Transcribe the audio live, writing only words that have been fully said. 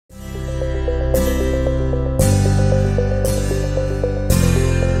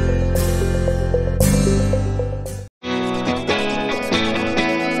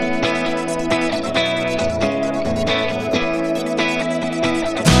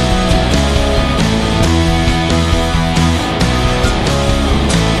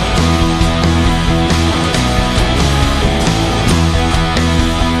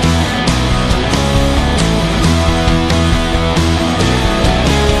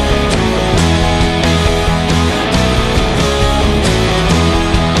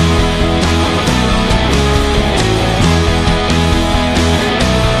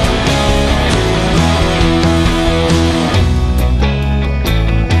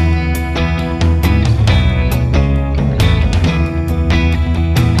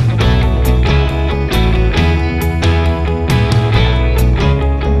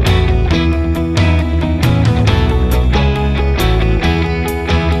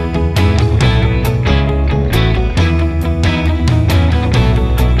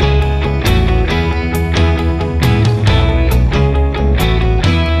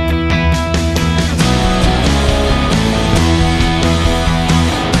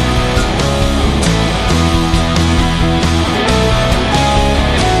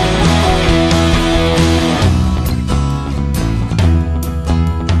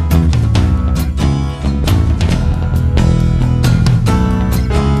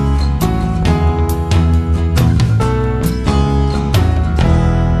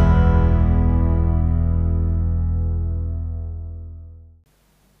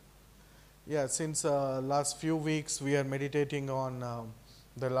Yeah, since last few weeks we are meditating on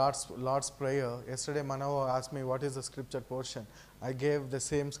the Lord's Prayer. Yesterday Manava asked me what is the scripture portion. I gave the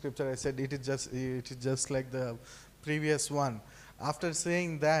same scripture. I said it is just like the previous one. After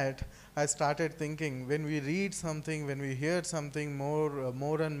saying that, I started thinking when we read something, when we hear something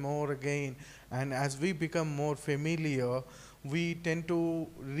more and more again, and as we become more familiar, we tend to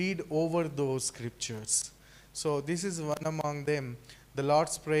read over those scriptures. So this is one among them. The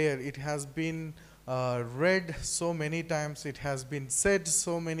Lord's Prayer, it has been read so many times, it has been said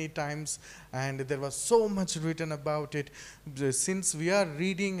so many times, and there was so much written about it. Since we are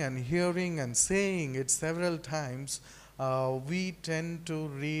reading and hearing and saying it several times, we tend to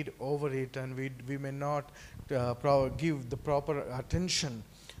read over it, and we may not give the proper attention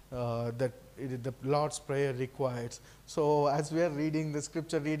that the Lord's Prayer requires. So as we are reading the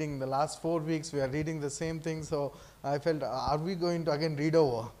scripture, reading the last 4 weeks, we are reading the same thing. So I felt, are we going to again read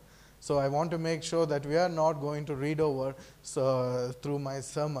over? So I want to make sure that we are not going to read over through my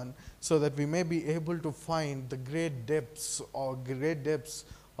sermon, so that we may be able to find the great depths of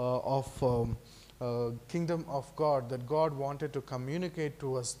kingdom of God that God wanted to communicate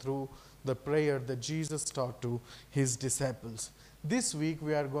to us through the prayer that Jesus taught to his disciples. This week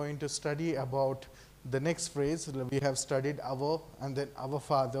we are going to study about the next phrase. We have studied our, and then our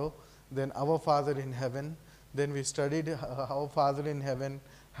Father, then our Father in heaven. Then we studied our Father in heaven,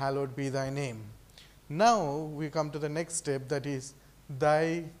 hallowed be thy name. Now we come to the next step, that is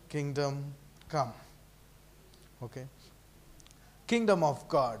thy kingdom come. Okay. Kingdom of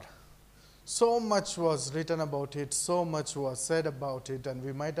God. So much was written about it, so much was said about it, and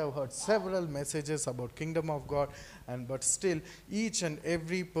we might have heard several messages about kingdom of God, but still each and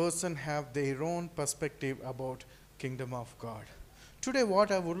every person have their own perspective about kingdom of God. Today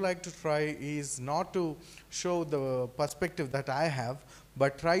what I would like to try is not to show the perspective that I have,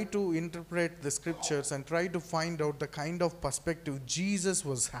 but try to interpret the scriptures and try to find out the kind of perspective Jesus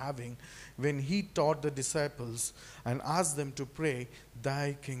was having when he taught the disciples and asked them to pray,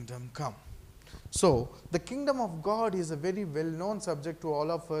 thy kingdom come. So the kingdom of God is a very well-known subject to all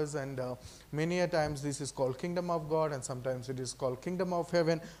of us, and many a times this is called kingdom of God, and sometimes it is called kingdom of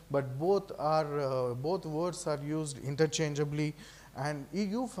heaven, but both words are used interchangeably, and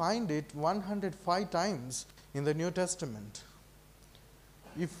you find it 105 times in the New Testament.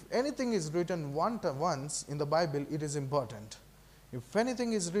 If anything is written once in the Bible, it is important. If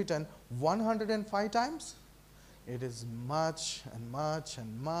anything is written 105 times, it is much and much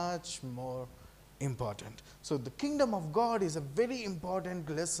and much more important. So the kingdom of God is a very important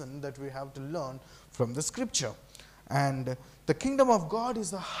lesson that we have to learn from the scripture. And the kingdom of God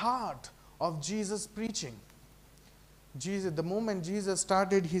is the heart of Jesus' preaching. The moment Jesus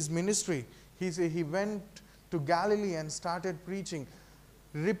started his ministry, he went to Galilee and started preaching,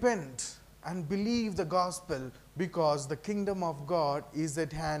 repent and believe the gospel, because the kingdom of God is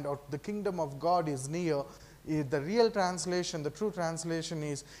at hand, or the kingdom of God is near. The real translation, the true translation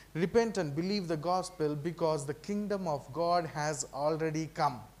is repent and believe the gospel, because the kingdom of God has already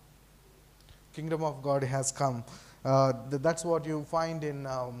come. Kingdom of God has come. That's what you find in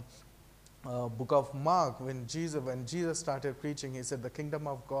book of Mark. When Jesus started preaching, he said the kingdom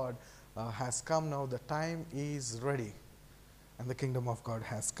of God has come now, the time is ready, and the kingdom of God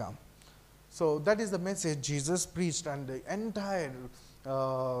has come. So that is the message Jesus preached, and the entire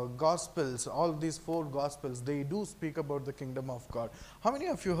Gospels, all these 4 Gospels, they do speak about the kingdom of God. How many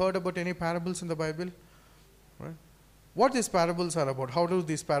of you heard about any parables in the Bible? Right? What these parables are about? How do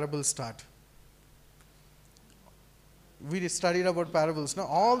these parables start? We studied about parables. Now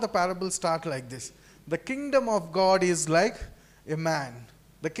all the parables start like this. The kingdom of God is like a man.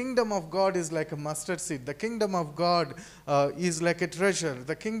 The kingdom of God is like a mustard seed. The kingdom of God is like a treasure.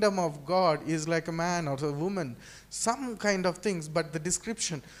 The kingdom of God is like a man or a woman. Some kind of things, but the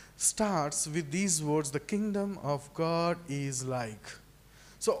description starts with these words, the kingdom of God is like.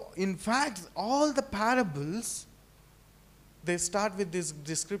 So in fact, all the parables, they start with this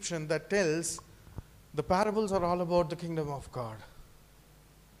description that tells the parables are all about the kingdom of God,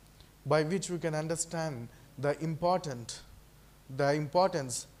 by which we can understand the importance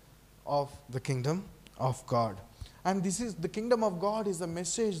of the kingdom of God. And this is the kingdom of God is a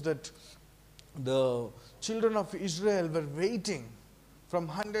message that the children of Israel were waiting from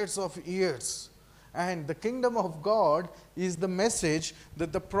hundreds of years. And the kingdom of God is the message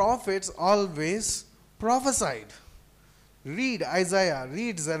that the prophets always prophesied. Read Isaiah,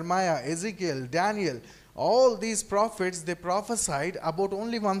 read Jeremiah, Ezekiel, Daniel. All these prophets, they prophesied about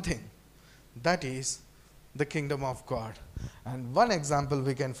only one thing, that is the kingdom of God. And one example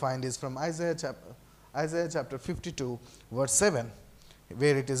we can find is from Isaiah chapter 52, verse 7.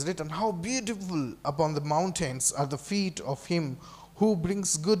 where it is written, "How beautiful upon the mountains are the feet of him who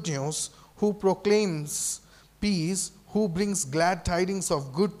brings good news, who proclaims peace, who brings glad tidings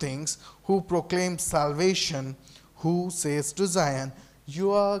of good things, who proclaims salvation, who says to Zion,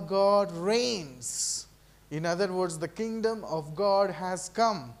 your God reigns." In other words, the kingdom of God has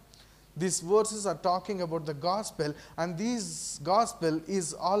come. These verses are talking about the gospel, and this gospel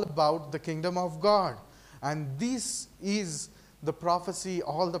is all about the kingdom of God. And this is the prophecy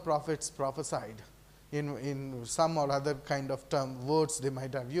all the prophets prophesied. In some or other kind of term, words they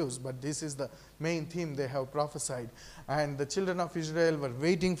might have used, but this is the main theme they have prophesied. And the children of Israel were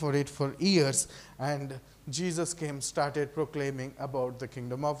waiting for it for years, and Jesus came, started proclaiming about the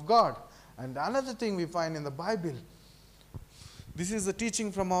kingdom of God. And another thing we find in the Bible, this is the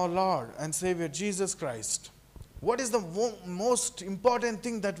teaching from our Lord and Savior Jesus Christ. What is the most important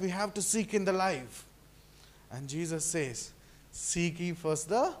thing that we have to seek in the life? And Jesus says, "Seek ye first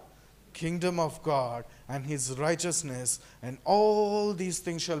the kingdom of God and his righteousness, and all these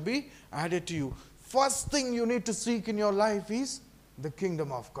things shall be added to you." First thing you need to seek in your life is the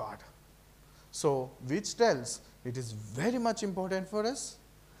kingdom of God. So, which tells it is very much important for us.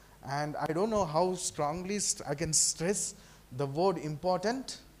 And I don't know how strongly I can stress the word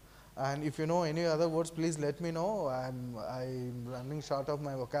important. And if you know any other words, please let me know. I'm running short of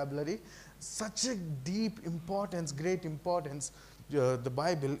my vocabulary. Such a deep importance, great importance the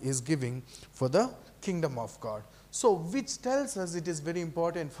Bible is giving for the kingdom of God. So, which tells us it is very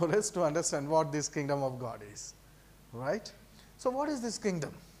important for us to understand what this kingdom of God is. Right? So, what is this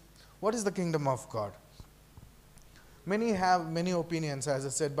kingdom? What is the kingdom of God? Many have many opinions, as I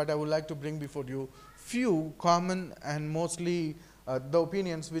said, but I would like to bring before you few common and mostly the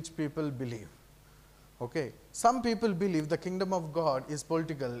opinions which people believe. Okay, some people believe the kingdom of God is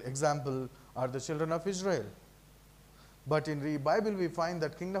political. Example are the children of Israel. But in the Bible we find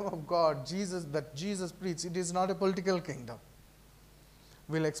that kingdom of God, Jesus preached, it is not a political kingdom.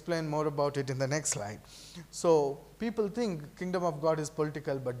 We'll explain more about it in the next slide. So people think kingdom of God is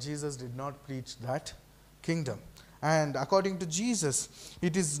political, but Jesus did not preach that kingdom. And according to Jesus,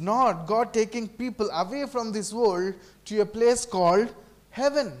 it is not God taking people away from this world to a place called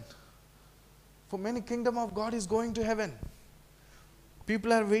heaven. For many, kingdom of God is going to heaven.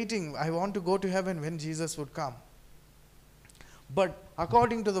 People are waiting, I want to go to heaven when Jesus would come. But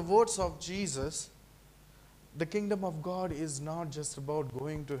according to the words of Jesus, the kingdom of God is not just about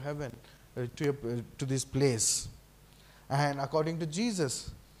going to heaven, to this place. And according to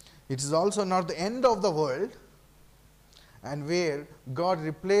Jesus, it is also not the end of the world, and where God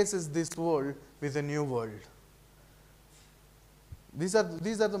replaces this world with a new world. These are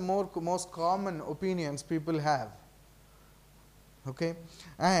the most common opinions people have. Okay,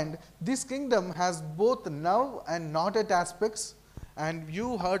 and this kingdom has both now and not yet aspects, and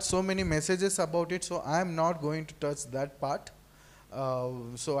you heard so many messages about it, so I am not going to touch that part.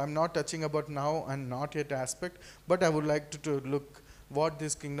 So I am not touching about now and not yet aspect, but I would like to look what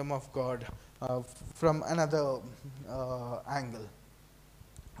this kingdom of God from another angle.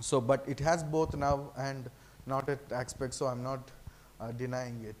 So, but it has both now and not yet aspect, so I am not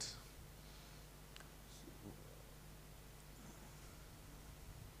denying it.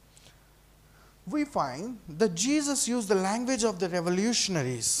 We find that Jesus used the language of the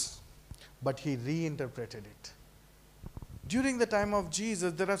revolutionaries, but he reinterpreted it. During the time of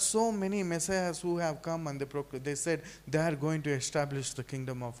Jesus, there are so many messiahs who have come and they said they are going to establish the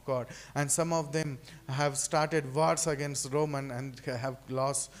kingdom of God. And some of them have started wars against Roman and have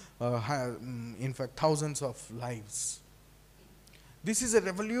lost, in fact, thousands of lives. This is a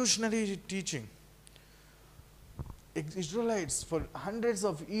revolutionary teaching. Israelites, for hundreds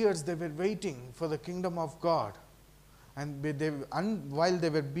of years, they were waiting for the kingdom of God, and while they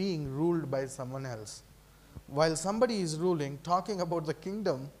were being ruled by someone else. While somebody is ruling, talking about the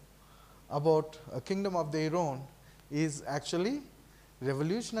kingdom, about a kingdom of their own, is actually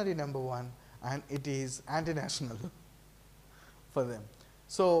revolutionary, number one, and it is anti-national for them.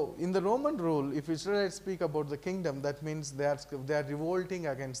 So, in the Roman rule, if Israelites speak about the kingdom, that means they are revolting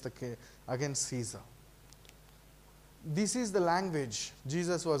against Caesar. This is the language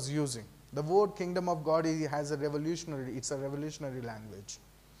Jesus was using. The word kingdom of God has it's a revolutionary language.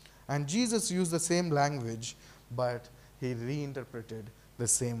 And Jesus used the same language, but he reinterpreted the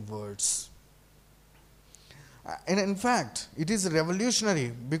same words. And in fact, it is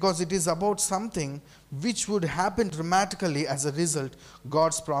revolutionary because it is about something which would happen dramatically. As a result,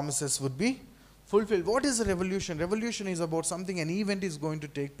 God's promises would be fulfilled. What is a revolution? Revolution is about something, an event is going to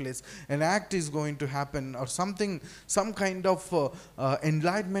take place, an act is going to happen, or something, some kind of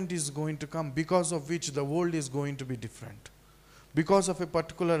enlightenment is going to come, because of which the world is going to be different. Because of a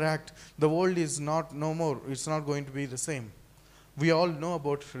particular act, the world is not no more. It's not going to be the same. We all know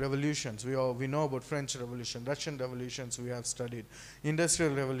about revolutions. We know about French Revolution, Russian revolutions we have studied,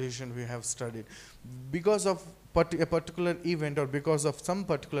 Industrial Revolution we have studied. Because of a particular event or because of some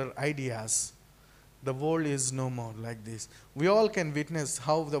particular ideas, the world is no more like this. We all can witness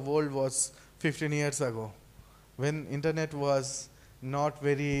how the world was 15 years ago, when internet was not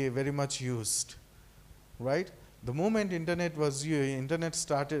very much used, right? The moment internet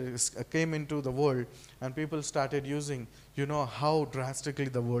came into the world and people started using, you know how drastically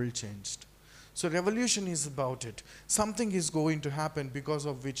the world changed. So revolution is about it. Something is going to happen because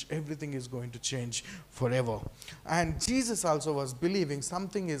of which everything is going to change forever. And Jesus also was believing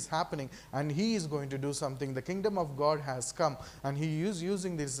something is happening and he is going to do something. The kingdom of God has come, and he is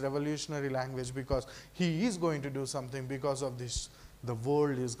using this revolutionary language because he is going to do something. Because of this, the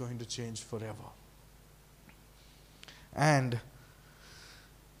world is going to change forever. And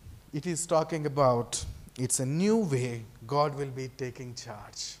it is talking about, it's a new way God will be taking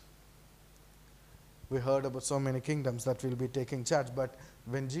charge. We heard about so many kingdoms that will be taking charge, but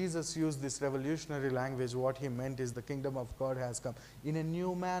when Jesus used this revolutionary language, what he meant is the kingdom of God has come in a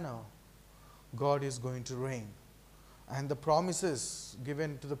new manner. God is going to reign. And the promises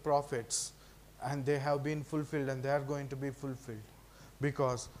given to the prophets, and they have been fulfilled, and they are going to be fulfilled.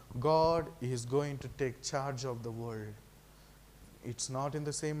 Because God is going to take charge of the world. It's not in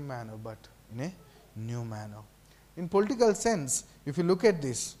the same manner, but in a new manner. In political sense, if you look at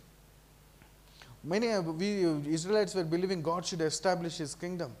this, many we Israelites were believing God should establish his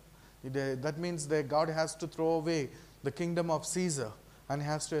kingdom. That means that God has to throw away the kingdom of Caesar and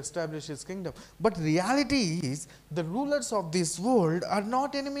has to establish his kingdom. But reality is, the rulers of this world are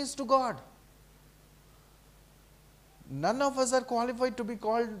not enemies to God. None of us are qualified to be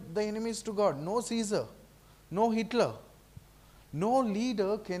called the enemies to God. No Caesar, no Hitler. No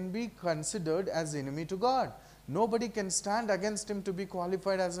leader can be considered as enemy to God. Nobody can stand against him to be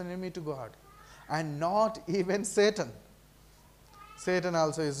qualified as an enemy to God. And not even Satan. Satan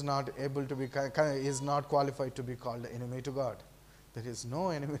also is not able to be, is not qualified to be called the enemy to God. There is no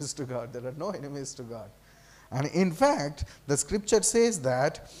enemies to God. There are no enemies to God. And in fact, the scripture says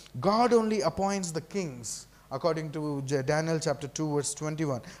that God only appoints the kings, according to Daniel chapter 2 verse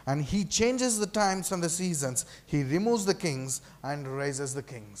 21. And he changes the times and the seasons. He removes the kings and raises the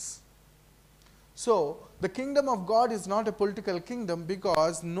kings. So, the kingdom of God is not a political kingdom,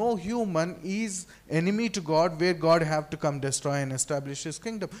 because no human is enemy to God, where God have to come destroy and establish his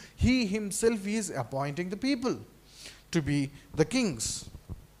kingdom. He himself is appointing the people to be the kings.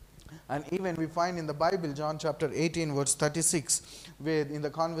 And even we find in the Bible, John chapter 18 verse 36, where in the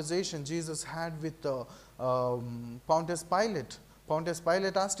conversation Jesus had with Pontius Pilate. Pontius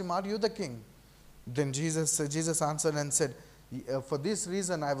Pilate asked him, "Are you the king?" Then Jesus answered and said, "For this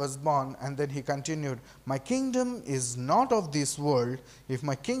reason I was born." And then he continued, "My kingdom is not of this world. If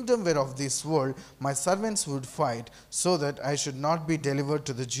my kingdom were of this world, my servants would fight, so that I should not be delivered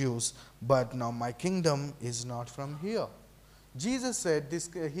to the Jews. But now my kingdom is not from here." Jesus said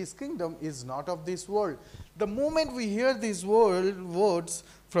his kingdom is not of this world. The moment we hear these words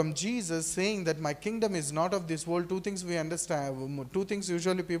from Jesus saying that my kingdom is not of this world, two things we understand, two things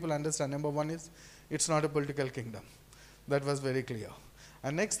usually people understand. Number one is, it's not a political kingdom. That was very clear.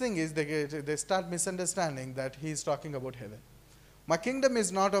 And next thing is, they start misunderstanding that he is talking about heaven. My kingdom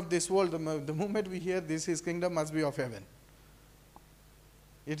is not of this world. The moment we hear this, his kingdom must be of heaven.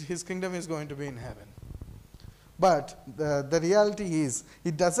 His kingdom is going to be in heaven. But the reality is,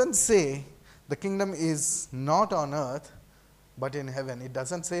 it doesn't say the kingdom is not on earth, but in heaven. It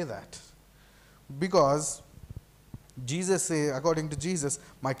doesn't say that. Because Jesus says, according to Jesus,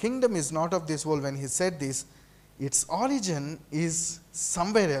 my kingdom is not of this world. When he said this, its origin is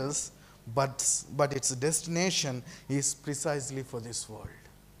somewhere else, but its destination is precisely for this world.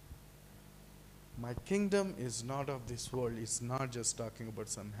 My kingdom is not of this world. It's not just talking about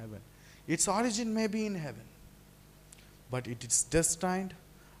some heaven. Its origin may be in heaven, but it is destined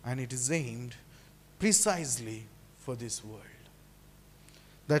and it is aimed precisely for this world.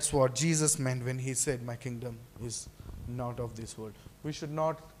 That's what Jesus meant when he said, my kingdom is not of this world. We should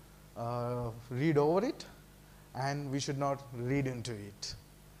not read over it, and we should not read into it,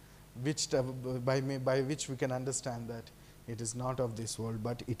 by which we can understand that it is not of this world,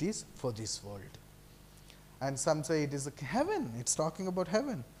 but it is for this world. And some say it is heaven. It's talking about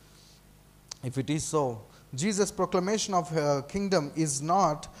heaven. If it is so, Jesus' proclamation of kingdom is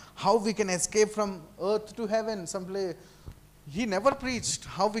not how we can escape from earth to heaven. He never preached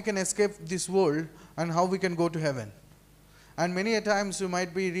how we can escape this world and how we can go to heaven. And many a times you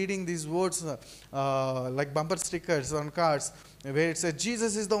might be reading these words like bumper stickers on cars where it says,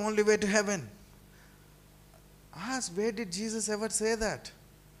 Jesus is the only way to heaven. Ask, where did Jesus ever say that?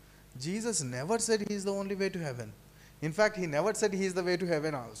 Jesus never said he is the only way to heaven. In fact, he never said he is the way to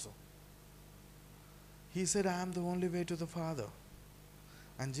heaven also. He said, I am the only way to the Father.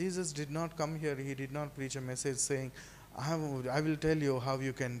 And Jesus did not come here, he did not preach a message saying, I will tell you how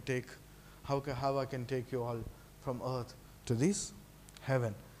you can take, how I can take you all from earth to this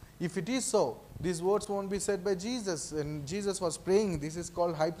heaven. If it is so, these words won't be said by Jesus. And Jesus was praying. This is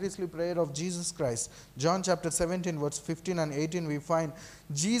called high priestly prayer of Jesus Christ. John chapter 17, verse 15 and 18, we find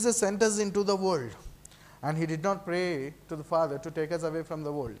Jesus sent us into the world. And he did not pray to the Father to take us away from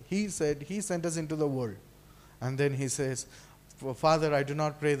the world. He said he sent us into the world. And then he says, Father, I do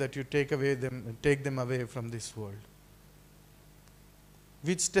not pray that you take them away from this world.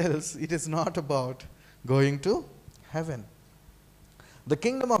 Which tells it is not about going to heaven. The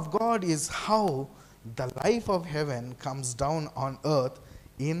kingdom of God is how the life of heaven comes down on earth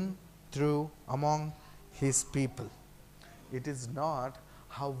in, through, among his people. It is not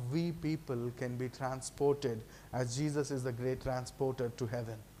how we people can be transported, as Jesus is the great transporter to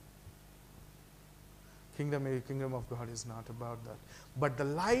heaven. Kingdom of God is not about that. But the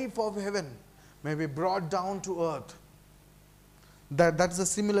life of heaven may be brought down to earth. That's a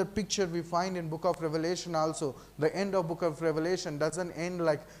similar picture we find in book of Revelation also. The end of book of Revelation doesn't end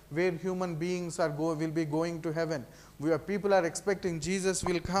like where human beings will be going to heaven. People are expecting Jesus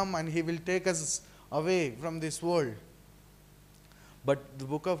will come and he will take us away from this world. But the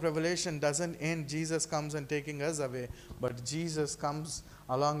book of Revelation doesn't end Jesus comes and taking us away. But Jesus comes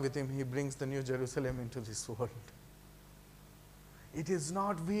along with him. He brings the new Jerusalem into this world. It is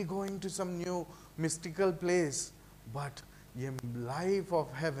not we going to some new mystical place, but a life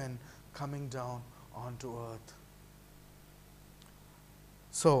of heaven coming down onto earth.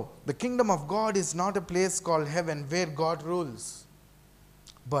 So, the kingdom of God is not a place called heaven where God rules.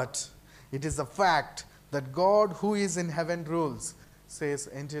 But it is a fact that God who is in heaven rules, says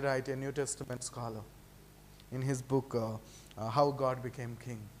N.T. Wright, a New Testament scholar, in his book, How God Became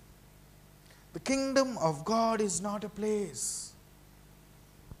King. The kingdom of God is not a place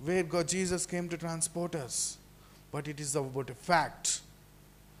where Jesus came to transport us. But it is about a fact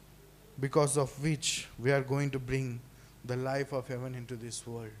because of which we are going to bring the life of heaven into this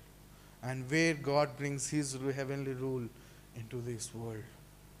world. And where God brings his heavenly rule into this world.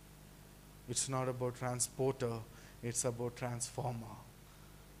 It's not about transporter, it's about transformer.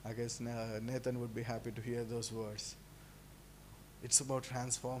 I guess Nathan would be happy to hear those words. It's about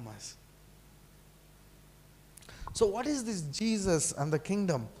transformers. So what is this Jesus and the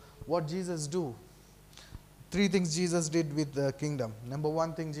kingdom? What Jesus do? 3 things Jesus did with the kingdom. Number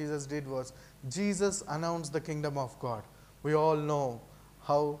 1 thing Jesus did was, Jesus announced the kingdom of God. We all know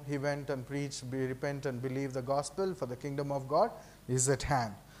how he went and preached, repent and believe the gospel, for the kingdom of God is at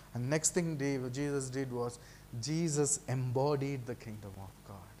hand. And next thing Jesus did was, Jesus embodied the kingdom of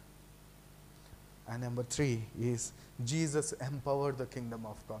God. And number 3 is, Jesus empowered the kingdom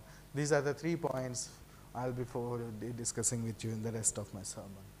of God. These are the 3 points I'll be discussing with you in the rest of my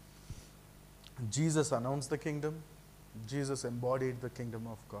sermon. Jesus announced the kingdom, Jesus embodied the kingdom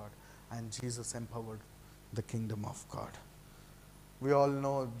of God, and Jesus empowered the kingdom of God. We all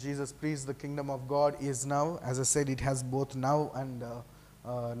know Jesus preached the kingdom of God is now. As I said, it has both now and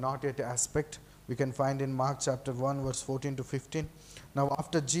not yet aspect. We can find in Mark chapter 1 verse 14 to 15. Now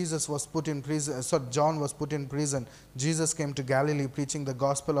after Jesus was put in prison, John was put in prison, Jesus came to Galilee preaching the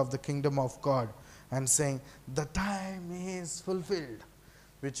gospel of the kingdom of God and saying, the time is fulfilled,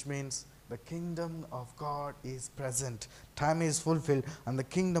 which means the kingdom of God is present. Time is fulfilled and the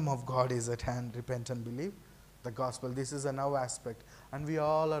kingdom of God is at hand. Repent and believe the gospel. This is a now aspect. And we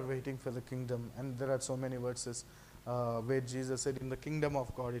all are waiting for the kingdom. And there are so many verses where Jesus said, in the kingdom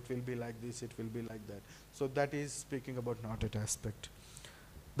of God it will be like this, it will be like that. So that is speaking about not yet aspect.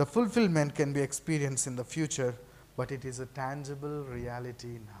 The fulfillment can be experienced in the future, but it is a tangible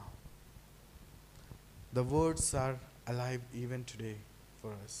reality now. The words are alive even today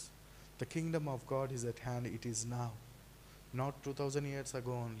for us. The kingdom of God is at hand. It is now. Not 2000 years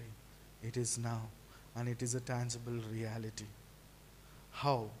ago only. It is now. And it is a tangible reality.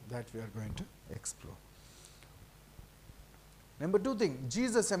 How? That we are going to explore. Number 2 thing.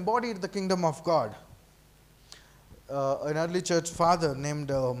 Jesus embodied the kingdom of God. An early church father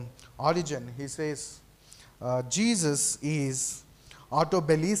named Origen, he says, Jesus is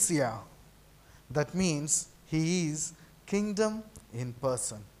autobelesia. That means he is kingdom in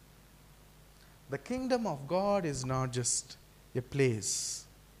person. The kingdom of God is not just a place.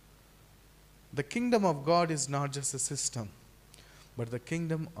 The kingdom of God is not just a system. But the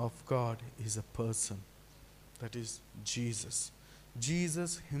kingdom of God is a person. That is Jesus.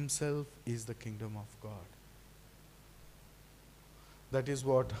 Jesus himself is the kingdom of God. That is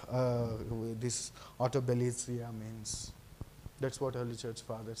what this autobelesia means. That's what early church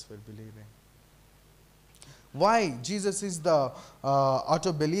fathers were believing. Why Jesus is the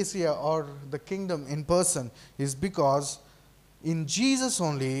autobelesia, or the kingdom in person, is because in Jesus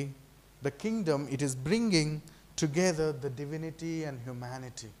only the kingdom, it is bringing together the divinity and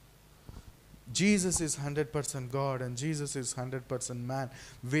humanity. Jesus is 100% God and Jesus is 100% man,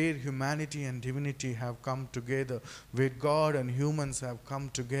 where humanity and divinity have come together, where God and humans have come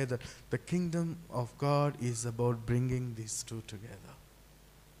together. The kingdom of God is about bringing these two together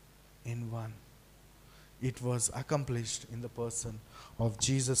in one. It was accomplished in the person of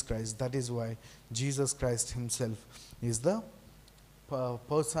Jesus Christ. That is why Jesus Christ himself is the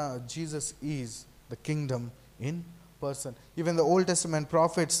person. Jesus is the kingdom in person. Even the Old Testament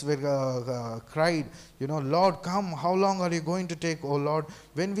prophets were cried, Lord, come. How long are you going to take, O Lord?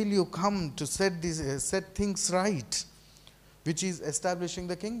 When will you come to set things right, which is establishing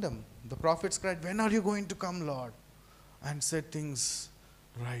the kingdom? The prophets cried, when are you going to come, Lord, and set things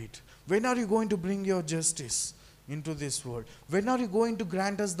right? When are you going to bring your justice into this world? When are you going to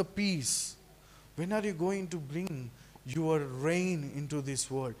grant us the peace? When are you going to bring your reign into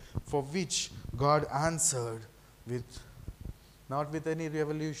this world? For which God answered not with any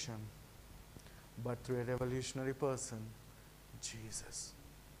revolution, but through a revolutionary person, Jesus.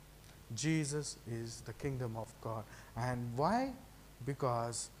 Jesus is the kingdom of God. And why?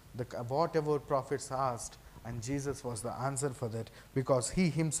 Because whatever prophets asked, and Jesus was the answer for that, because he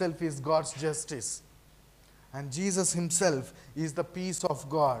himself is God's justice. And Jesus himself is the peace of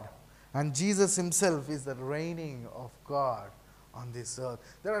God. And Jesus himself is the reigning of God on this earth.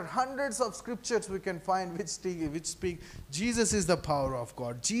 There are hundreds of scriptures we can find which speak Jesus is the power of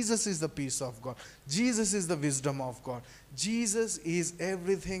God. Jesus is the peace of God. Jesus is the wisdom of God. Jesus is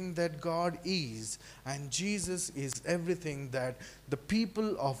everything that God is. And Jesus is everything that the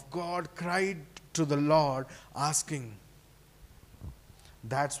people of God cried to the Lord asking.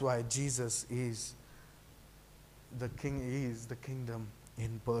 That's why Jesus is the king, is the kingdom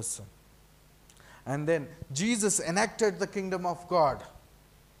in person. And then Jesus enacted the kingdom of God.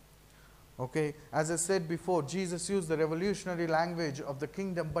 Okay, as I said before, Jesus used the revolutionary language of the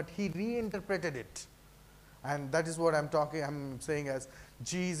kingdom, but he reinterpreted it. And that is what I'm saying as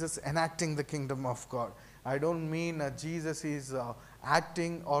Jesus enacting the kingdom of God. I don't mean Jesus is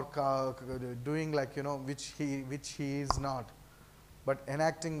acting or doing like, which he is not. But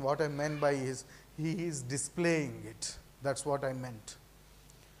enacting, what I meant by is he is displaying it. That's what I meant.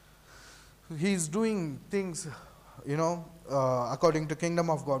 He is doing things, according to kingdom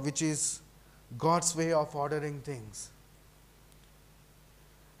of God, which is God's way of ordering things.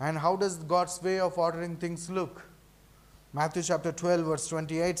 And how does God's way of ordering things look? Matthew chapter 12 verse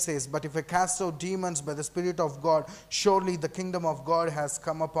 28 says, but if I cast out demons by the Spirit of God, surely the kingdom of God has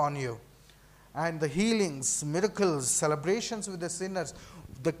come upon you. And the healings, miracles, celebrations with the sinners,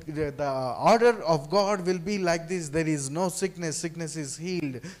 the order of God will be like this. There is no sickness. Sickness is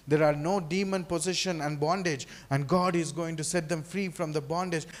healed. There are no demon possession and bondage. And God is going to set them free from the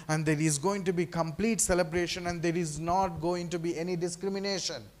bondage. And there is going to be complete celebration. And there is not going to be any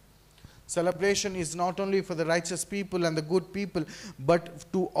discrimination. Celebration is not only for the righteous people and the good people,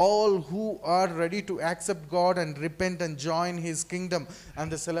 but to all who are ready to accept God and repent and join his kingdom. And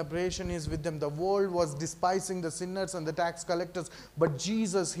the celebration is with them. The world was despising the sinners and the tax collectors, but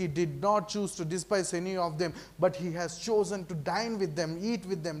Jesus, he did not choose to despise any of them, but he has chosen to dine with them, eat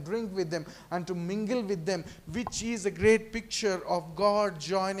with them, drink with them, and to mingle with them, which is a great picture of God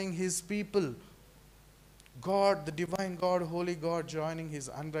joining his people. God, the divine God, holy God, joining his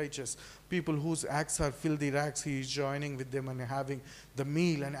unrighteous people whose acts are filthy rags. He is joining with them and having the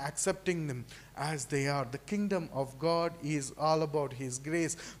meal and accepting them as they are. The kingdom of God is all about his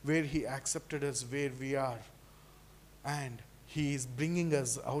grace, where he accepted us where we are. And he is bringing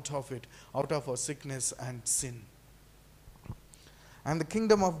us out of it, out of our sickness and sin. And the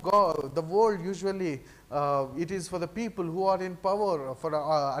kingdom of God, the world usually, it is for the people who are in power, for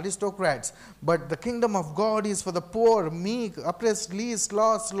aristocrats. But the kingdom of God is for the poor, meek, oppressed, least,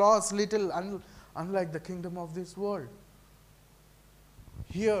 lost, little, unlike the kingdom of this world.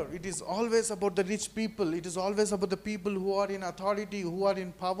 Here, it is always about the rich people. It is always about the people who are in authority, who are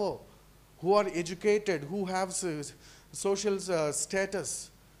in power, who are educated, who have social status.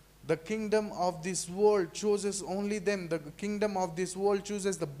 The kingdom of this world chooses only them. The kingdom of this world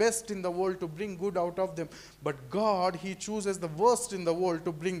chooses the best in the world to bring good out of them. But God, he chooses the worst in the world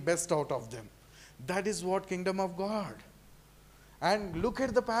to bring best out of them. That is what kingdom of God. And look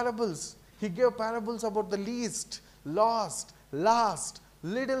at the parables. He gave parables about the least, lost, last,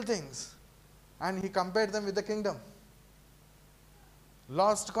 little things. And he compared them with the kingdom.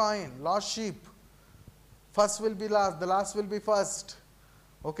 Lost coin, lost sheep. First will be last, the last will be first.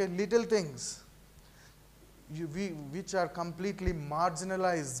 Okay, little things which are completely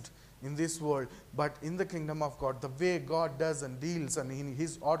marginalized in this world, but in the kingdom of God, the way God does and deals and in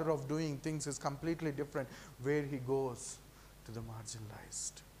his order of doing things is completely different, where he goes to the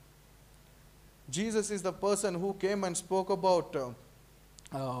marginalized. Jesus is the person who came and spoke about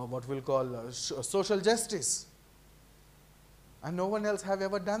what we'll call social justice, and no one else have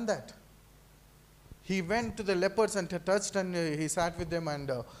ever done that. He went to the lepers and touched, and he sat with them, and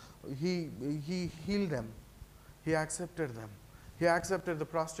he healed them. He accepted them. He accepted the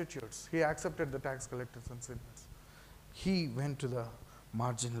prostitutes. He accepted the tax collectors and sinners. He went to the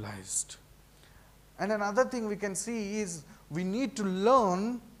marginalized. And another thing we can see is we need to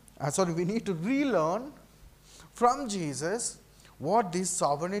relearn from Jesus what this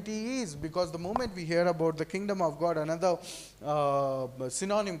sovereignty is, because the moment we hear about the kingdom of God, another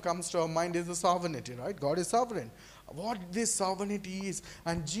synonym comes to our mind is the sovereignty, right? God is sovereign. What this sovereignty is,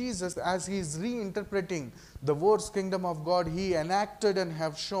 and Jesus, as he is reinterpreting the words kingdom of God, he enacted and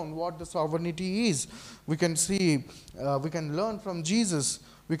have shown what the sovereignty is. We can see, we can learn from Jesus.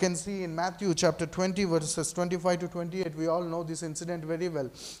 We can see in Matthew chapter 20 verses 25 to 28, we all know this incident very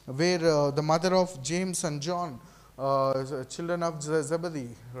well, where the mother of James and John, children of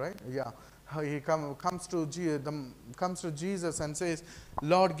Zebedee, right? Yeah, he comes to Jesus and says,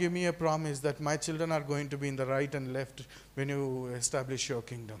 Lord, give me a promise that my children are going to be in the right and left when you establish your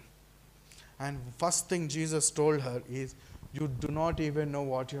kingdom. And first thing Jesus told her is, you do not even know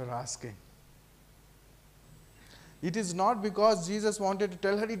what you're asking. It is not because Jesus wanted to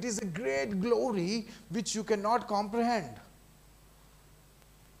tell her it is a great glory which you cannot comprehend.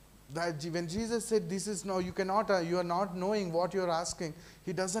 That when Jesus said this is no, you are not knowing what you are asking,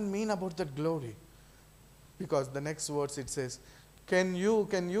 he doesn't mean about that glory. Because the next words it says, can you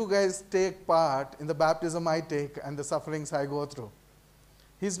guys take part in the baptism I take and the sufferings I go through?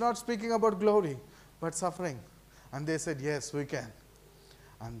 He's not speaking about glory, but suffering. And they said, yes, we can.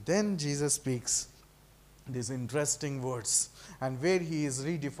 And then Jesus speaks these interesting words, and where he is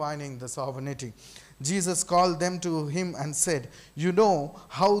redefining the sovereignty. Jesus called them to him and said, you know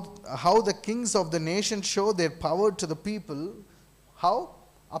how the kings of the nation show their power to the people. How?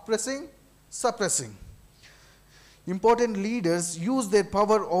 Oppressing, suppressing. Important leaders use their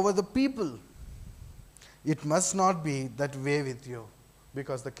power over the people. It must not be that way with you,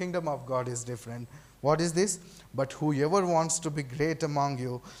 because the kingdom of God is different. What is this? But whoever wants to be great among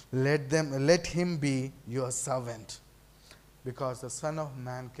you, let him be your servant. Because the Son of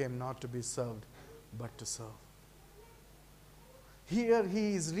Man came not to be served, but to serve. Here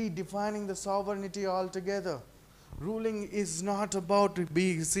he is redefining the sovereignty altogether. Ruling is not about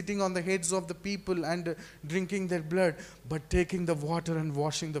sitting on the heads of the people and drinking their blood, but taking the water and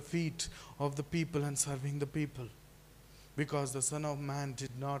washing the feet of the people and serving the people. Because the Son of Man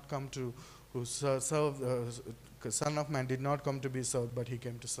did not come to serve. Son of Man did not come to be served, but he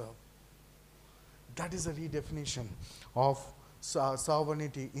came to serve. That is a redefinition of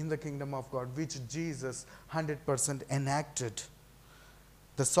sovereignty in the kingdom of God, which Jesus 100% enacted.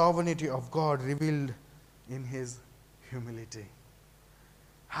 The sovereignty of God revealed in his humility.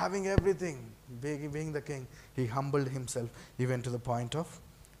 Having everything, being the king, he humbled himself even to the point of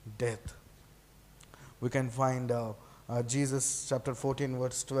death. We can find Jesus chapter 14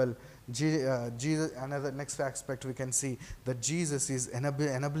 verse 12. Jesus, another next aspect we can see that Jesus is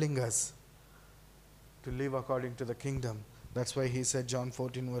enabling us to live according to the kingdom. That's why he said, John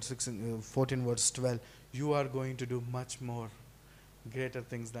 14 verse 12, you are going to do much more greater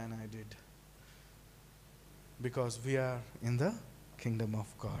things than I did, because we are in the kingdom of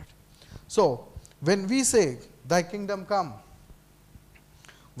God. So when we say thy kingdom come,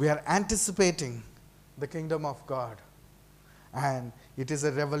 we are anticipating the kingdom of God, and it is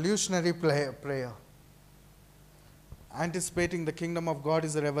a revolutionary prayer. Anticipating the kingdom of God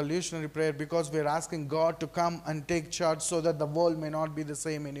is a revolutionary prayer, because we are asking God to come and take charge so that the world may not be the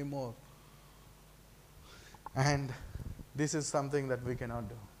same anymore. And this is something that we cannot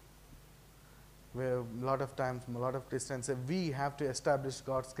do. Where a lot of times, a lot of Christians say, we have to establish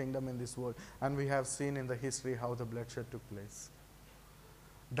God's kingdom in this world. And we have seen in the history how the bloodshed took place.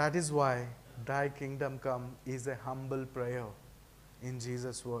 That is why thy kingdom come is a humble prayer in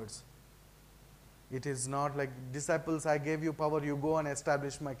Jesus' words. It is not like, disciples, I gave you power, you go and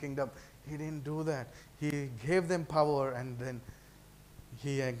establish my kingdom. He didn't do that. He gave them power, and then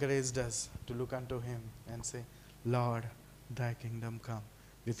he encouraged us to look unto him and say, Lord, Thy kingdom come.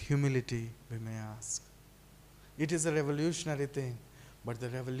 With humility we may ask. It is a revolutionary thing, but the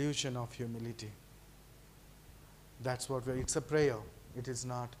revolution of humility. That's what it's a prayer. It is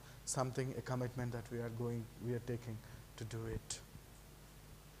not something, a commitment that we are taking to do it.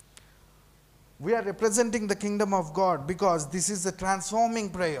 We are representing the kingdom of God because this is a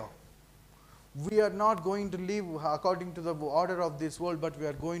transforming prayer. We are not going to live according to the order of this world, but we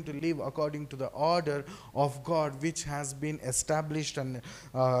are going to live according to the order of God, which has been established and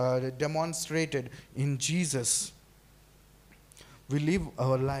demonstrated in Jesus. We live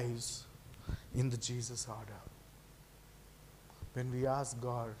our lives in the Jesus order. When we ask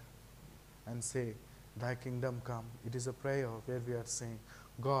God and say, Thy kingdom come, it is a prayer where we are saying,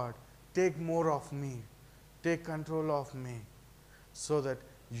 God, take more of me, take control of me, so that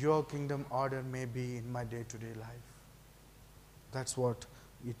your kingdom order may be in my day-to-day life. That's what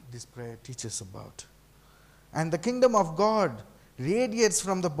this prayer teaches about. And the kingdom of God radiates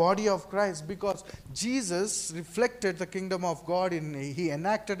from the body of Christ because Jesus reflected the kingdom of God. He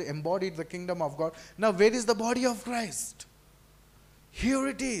enacted, embodied the kingdom of God. Now where is the body of Christ? Here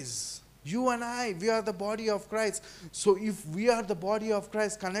it is. You and I, we are the body of Christ. So if we are the body of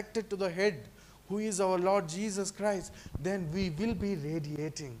Christ connected to the head, who is our Lord Jesus Christ, then we will be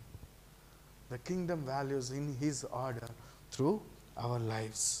radiating the kingdom values in His order through our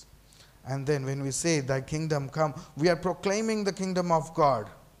lives. And then when we say, Thy kingdom come, we are proclaiming the kingdom of God.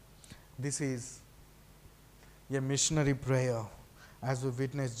 This is a missionary prayer as we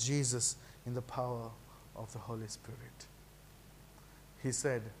witness Jesus in the power of the Holy Spirit. He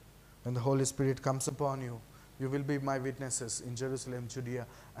said, when the Holy Spirit comes upon you, you will be my witnesses in Jerusalem, Judea,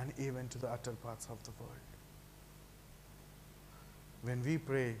 and even to the utter parts of the world. When we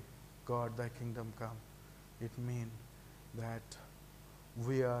pray, God, Thy kingdom come, it means that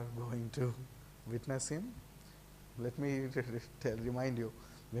we are going to witness Him. Let me remind you,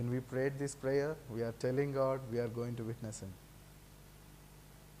 when we prayed this prayer, we are telling God we are going to witness Him.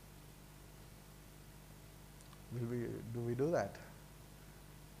 Do we do that?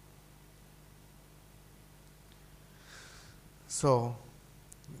 So,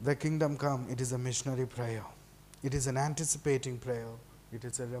 the kingdom come, it is a missionary prayer. It is an anticipating prayer. It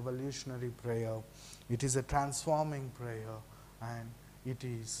is a revolutionary prayer. It is a transforming prayer. And it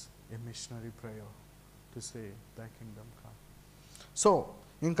is a missionary prayer to say, Thy kingdom come. So,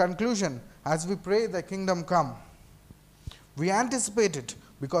 in conclusion, as we pray, Thy kingdom come, we anticipate it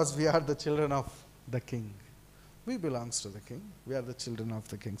because we are the children of the King. We belong to the King. We are the children of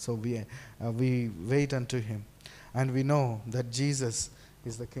the King. So, we wait unto Him. And we know that Jesus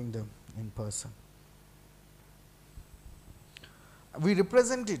is the kingdom in person. We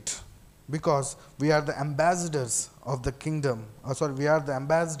represent it because we are the ambassadors of the kingdom. We are the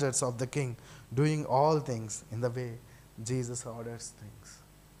ambassadors of the King, doing all things in the way Jesus orders things.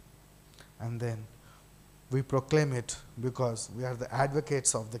 And then we proclaim it because we are the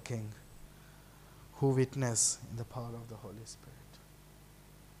advocates of the King who witness in the power of the Holy Spirit.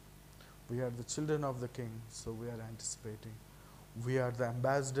 We are the children of the King, so we are anticipating. We are the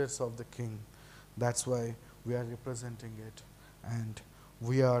ambassadors of the King. That's why we are representing it. And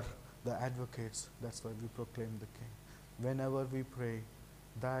we are the advocates. That's why we proclaim the King. Whenever we pray,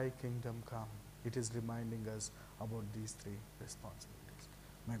 Thy kingdom come, it is reminding us about these three responsibilities.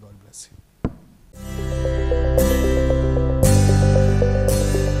 May God bless you.